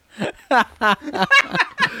hand.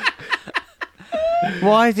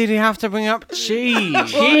 Why did he have to bring up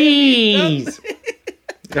cheese? Cheese.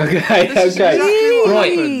 Okay. Exactly what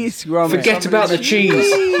Right. happened. Cheese, Gromit. Forget about the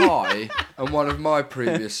cheese. Pie and one of my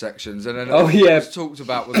previous sections, and then Oh, all yeah. was talked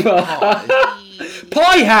about was pie.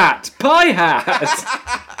 Pie hat.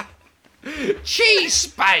 Cheese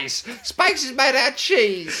space. Space is made out of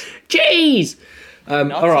cheese. Cheese.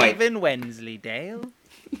 Not All right. even Wensleydale.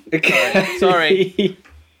 Okay. Sorry.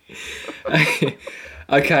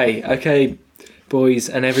 Okay, boys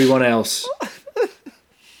and everyone else.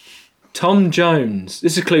 Tom Jones.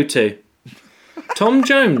 This is clue 2. Tom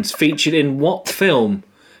Jones featured in what film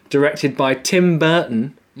directed by Tim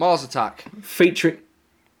Burton Mars Attack. featuring...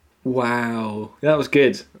 Wow. That was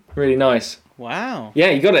good. Really nice. Wow.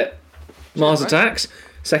 Yeah, you got it. Mars mate. Attacks.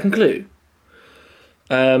 Second clue.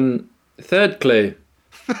 Third clue.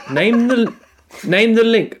 Name the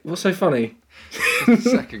link. What's so funny?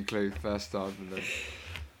 Second clue, first time. And then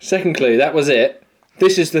Second clue. That was it.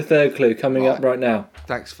 This is the third clue coming up right now.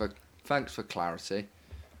 thanks for clarity.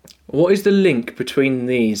 What is the link between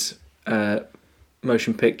these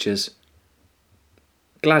motion pictures?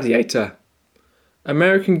 Gladiator,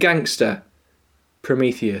 American Gangster,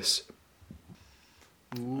 Prometheus.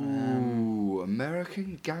 Ooh,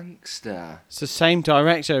 American Gangster. It's the same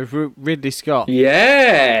director of Ridley Scott.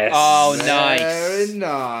 Yes. Oh, nice. Very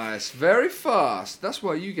nice. Very fast. That's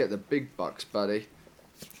why you get the big bucks, buddy.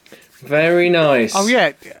 Very nice. Oh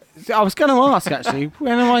yeah, I was going to ask actually.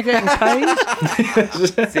 When am I getting paid?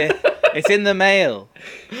 It's in the mail.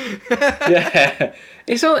 Yeah.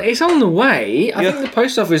 It's on the way. I think the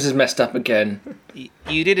post office is messed up again.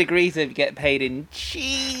 You did agree to get paid in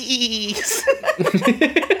cheese.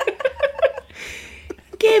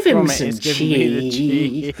 Give him Gromit some is giving me the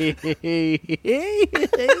cheese.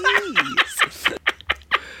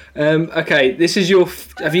 Okay, this is your.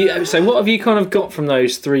 So what have you kind of got from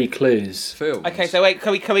those 3 clues? Films. Okay, so wait,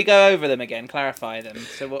 can we go over them again? Clarify them.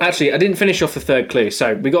 So what? Actually, I didn't finish off the 3rd clue.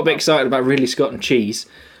 So we got a bit excited about Ridley Scott and cheese.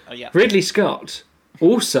 Oh yeah. Ridley Scott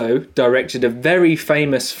also directed a very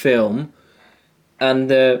famous film, and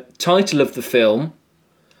the title of the film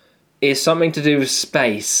is something to do with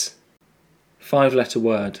space. 5-letter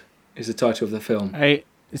word is the title of the film.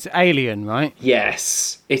 It's Alien, right?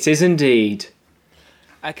 Yes, it is indeed.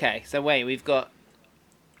 Okay, so wait, we've got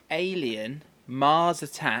Alien, Mars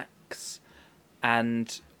Attacks,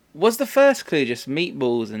 and was the first clue just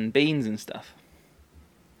meatballs and beans and stuff?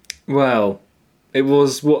 Well, it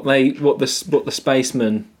was what the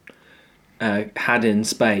spacemen had in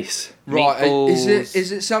space. Right, Meatballs.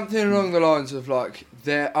 is it something along the lines of like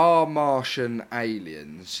there are Martian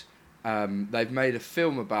aliens? They've made a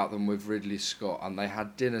film about them with Ridley Scott, and they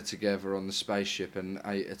had dinner together on the spaceship and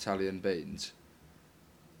ate Italian beans.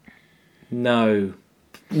 No.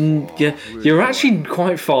 really You're far actually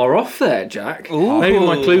quite far off there, Jack. Ooh. Maybe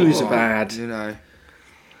my clues are Right, bad. You know,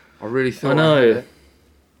 I really thought. I know.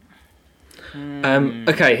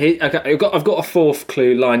 Okay, I've got a 4th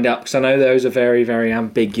clue lined up because I know those are very, very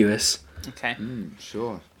ambiguous. Okay.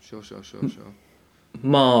 Sure.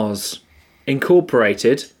 Mars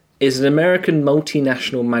Incorporated is an American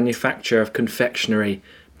multinational manufacturer of confectionery,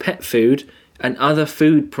 pet food, and other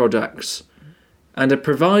food products, and a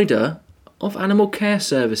provider of animal care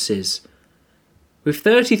services. With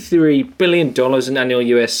 $33 billion in annual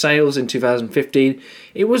US sales in 2015,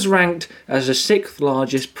 it was ranked as the 6th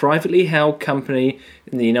largest privately held company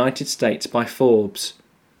in the United States by Forbes.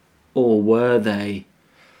 Or were they?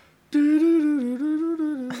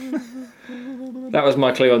 That was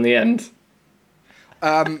my clue on the end.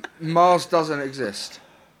 Mars doesn't exist.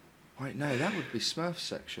 Wait, no, that would be Smurf's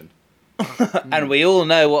section. And we all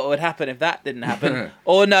know what would happen if that didn't happen.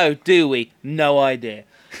 Or no, do we? No idea.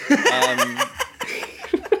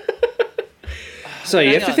 So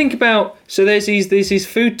you have to think about. So there's these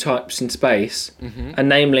food types in space, and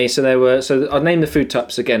namely, so I'll name the food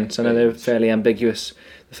types again. So I know they were fairly ambiguous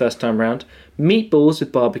the first time round. Meatballs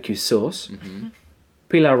with barbecue sauce,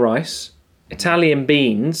 pilau rice, Italian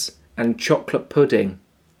beans, and chocolate pudding.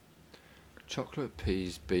 Chocolate,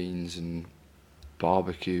 peas, beans, and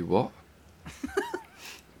barbecue. What?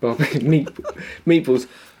 Meatballs.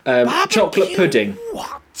 Chocolate pudding.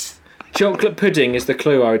 What? Chocolate pudding is the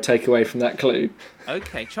clue I would take away from that clue.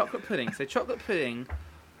 Okay, chocolate pudding. So chocolate pudding,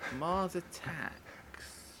 Mars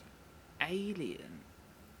Attacks, Alien.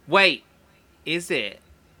 Wait, is it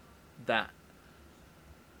that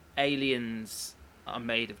aliens are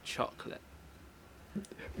made of chocolate?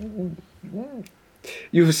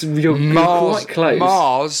 You're quite close.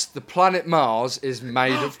 Mars, the planet Mars, is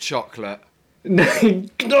made of chocolate.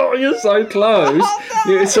 No, you're so close.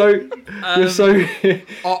 You're so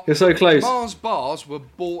close. Mars bars were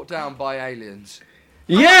brought down by aliens.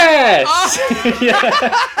 Yes.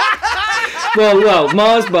 Yeah. Well,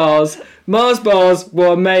 Mars bars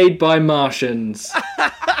were made by Martians.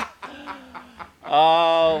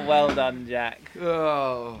 Oh, well done, Jack.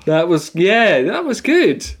 Oh. That was good. That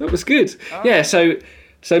was good. Yeah, so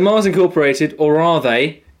Mars Incorporated, or are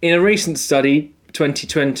they? In a recent study,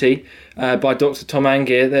 2020, by Dr. Tom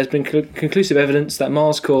Angier, there's been conclusive evidence that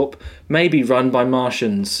Mars Corp may be run by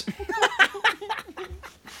Martians.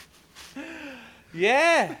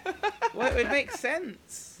 Yeah. Well, it makes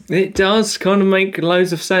sense. It does kind of make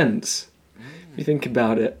loads of sense if you think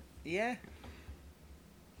about it. Yeah.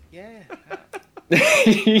 Yeah.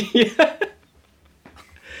 Yeah.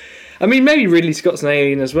 I mean, maybe Ridley Scott's an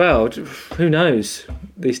alien as well. Who knows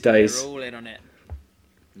these days? We're all in on it.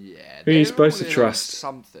 Yeah. Who are you they're supposed all to in trust?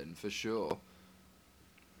 Something for sure.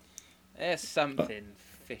 There's something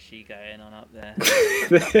fishy going on up there.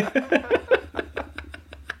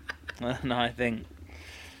 And I think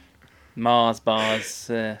Mars bars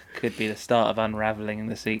could be the start of unravelling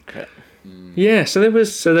the secret. Yeah, so there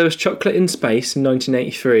was Chocolate in Space in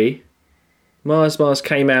 1983. Mars bars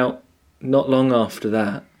came out not long after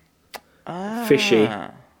that. Fishy.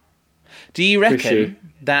 Do you reckon Fishy.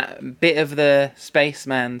 that bit of the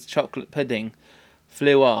spaceman's chocolate pudding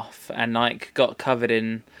flew off and like got covered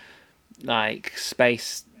in like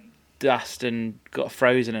space dust and got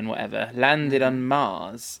frozen and whatever, landed on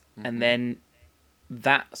Mars, and then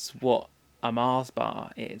that's what a Mars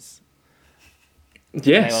bar is?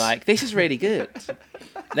 Yes. They were like, this is really good.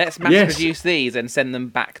 Let's mass produce these and send them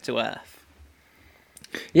back to Earth.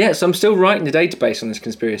 Yeah, so I'm still writing the database on this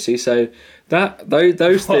conspiracy, so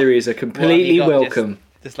those theories are completely What have you got? welcome.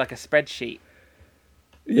 Just like a spreadsheet.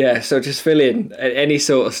 Yeah, so just fill in any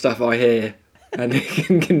sort of stuff I hear, and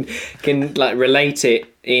can like relate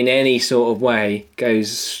it in any sort of way.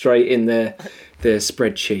 Goes straight in the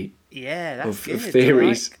spreadsheet. Yeah, that's Of good.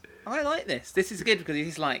 theories. I like this. This is good because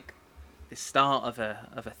it's like the start of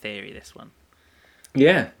a theory. This one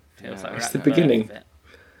Yeah, feels like we're it's at the birth beginning. of it.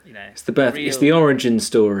 You know, It's the birth. It's the origin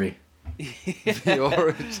story. The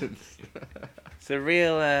origins. It's a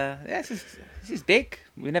real. Yeah, this is big.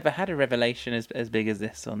 We never had a revelation as big as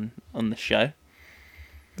this on the show.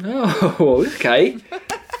 Oh, okay.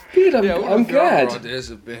 Good. I'm All of your glad. other ideas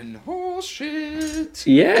have been horse shit.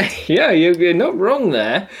 Yeah, you're not wrong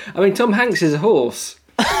there. I mean, Tom Hanks is a horse.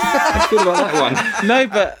 How do you feel about that one? No,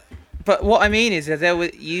 but what I mean is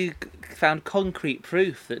that you found concrete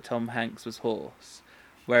proof that Tom Hanks was horse,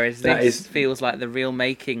 whereas this feels like the real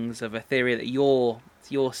makings of a theory that you're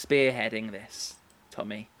spearheading this,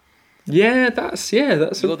 Tommy. Yeah, that's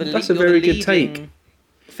a very good take.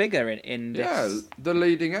 Figure in this. Yeah, the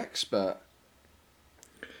leading expert.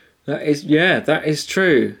 That is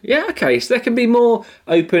true. Yeah, okay. So there can be more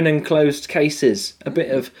open and closed cases. A bit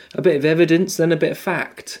of evidence, then a bit of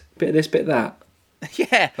fact. A bit of this, bit of that.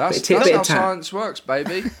 Yeah, That's bit how of tap. science works,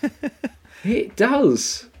 baby. It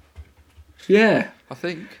does. Yeah. I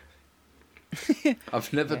think.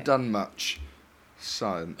 I've never done much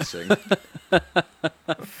sciencing.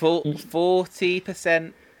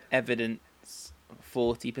 40% evidence,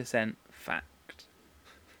 40% fact.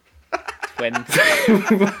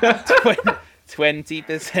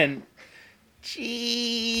 20%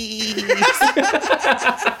 cheese.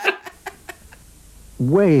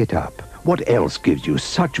 Weigh it up. What else gives you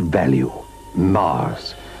such value?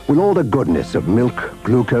 Mars, with all the goodness of milk,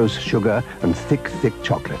 glucose, sugar, and thick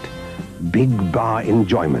chocolate. Big bar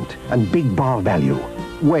enjoyment and big bar value.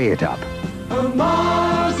 Weigh it up. A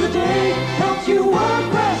Mars a day helps you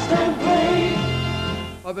work, rest, and play.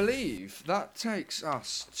 I believe that takes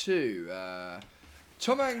us to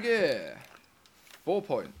Tom Angier, 4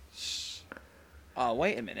 points. Oh,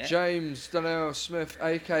 wait a minute. James Donnell Smith,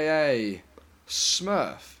 aka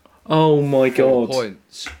Smurf, Oh my 4 god.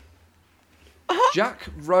 points. Jack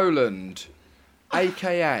Rowland,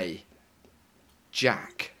 aka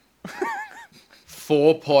Jack,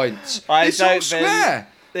 4 points. I It's all don't square.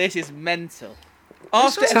 This is mental.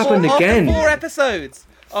 It's happened again.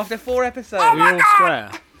 After four episodes. We're all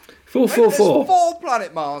square. 444. There's 4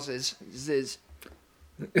 planet Marses. Ziz.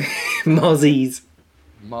 Mozzies.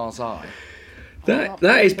 Mars Eye.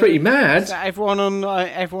 That is pretty mad. Is that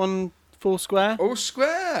everyone full square? All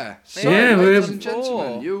square. So, Yeah, ladies we're- and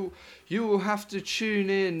gentlemen, you will have to tune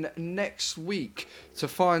in next week to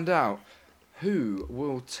find out who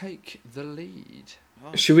will take the lead?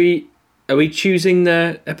 Should we? Are we choosing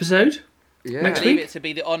the episode? Yeah. Next I leave week? it to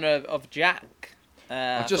be the honour of Jack.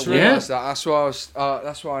 I just for realised that. That's why I was.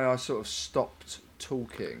 That's why I sort of stopped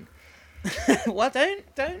talking. Well, don't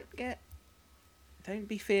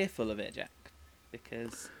be fearful of it, Jack,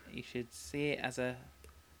 because you should see it as an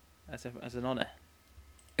honour.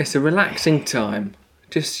 It's a relaxing time.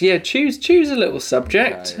 Just choose a little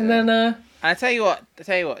subject, Okay, and then I tell you what,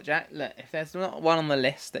 Jack. Look, if there's not one on the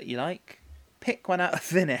list that you like, pick one out of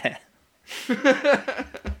thin air.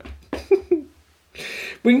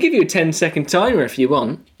 we can give you a 10-second timer if you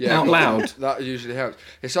want, out loud. That usually helps.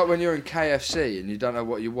 It's like when you're in KFC and you don't know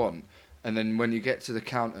what you want, and then when you get to the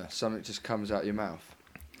counter, something just comes out your mouth.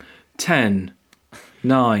 10,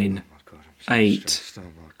 9, Oh my God, I'm so 8, stressed. Oh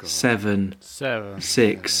my God. 7, 7,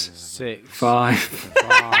 6, 6, 5,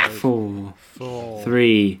 5, 4, 4,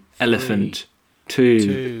 3, elephant, 2,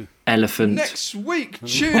 2. elephant. Next week,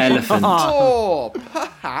 tune Elephant. or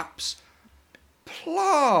perhaps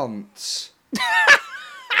plants.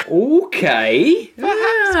 Okay.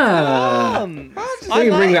 I We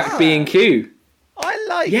can bring back B&Q. I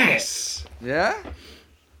like it. Yes. Yeah?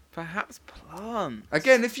 Perhaps plants.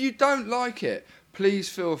 Again, if you don't like it, please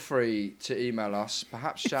feel free to email us,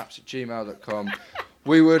 perhapschaps@gmail.com.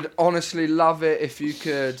 We would honestly love it if you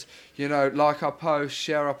could, like our posts,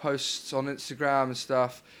 share our posts on Instagram and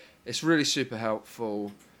stuff. It's really super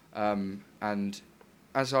helpful. And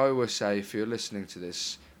as I always say, if you're listening to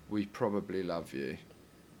this, we probably love you.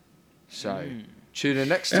 So, tune in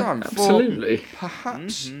next time Absolutely. for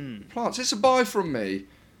Perhaps Plants. It's a bye from me.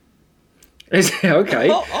 Is it okay?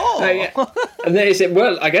 And then is it?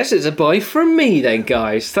 Well, I guess it's a bye from me then,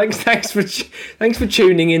 guys. Thanks for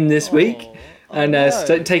tuning in this week and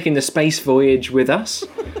taking the space voyage with us.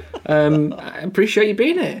 I appreciate you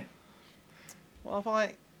being here. What have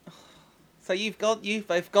I? So you've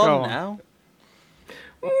both gone on. now.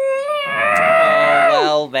 Oh,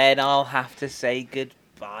 well then I'll have to say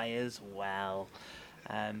goodbye as well.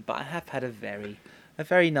 But I have had a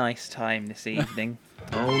very nice time this evening.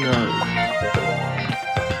 Oh no.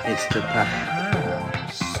 It's the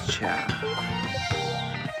Perhaps Chat.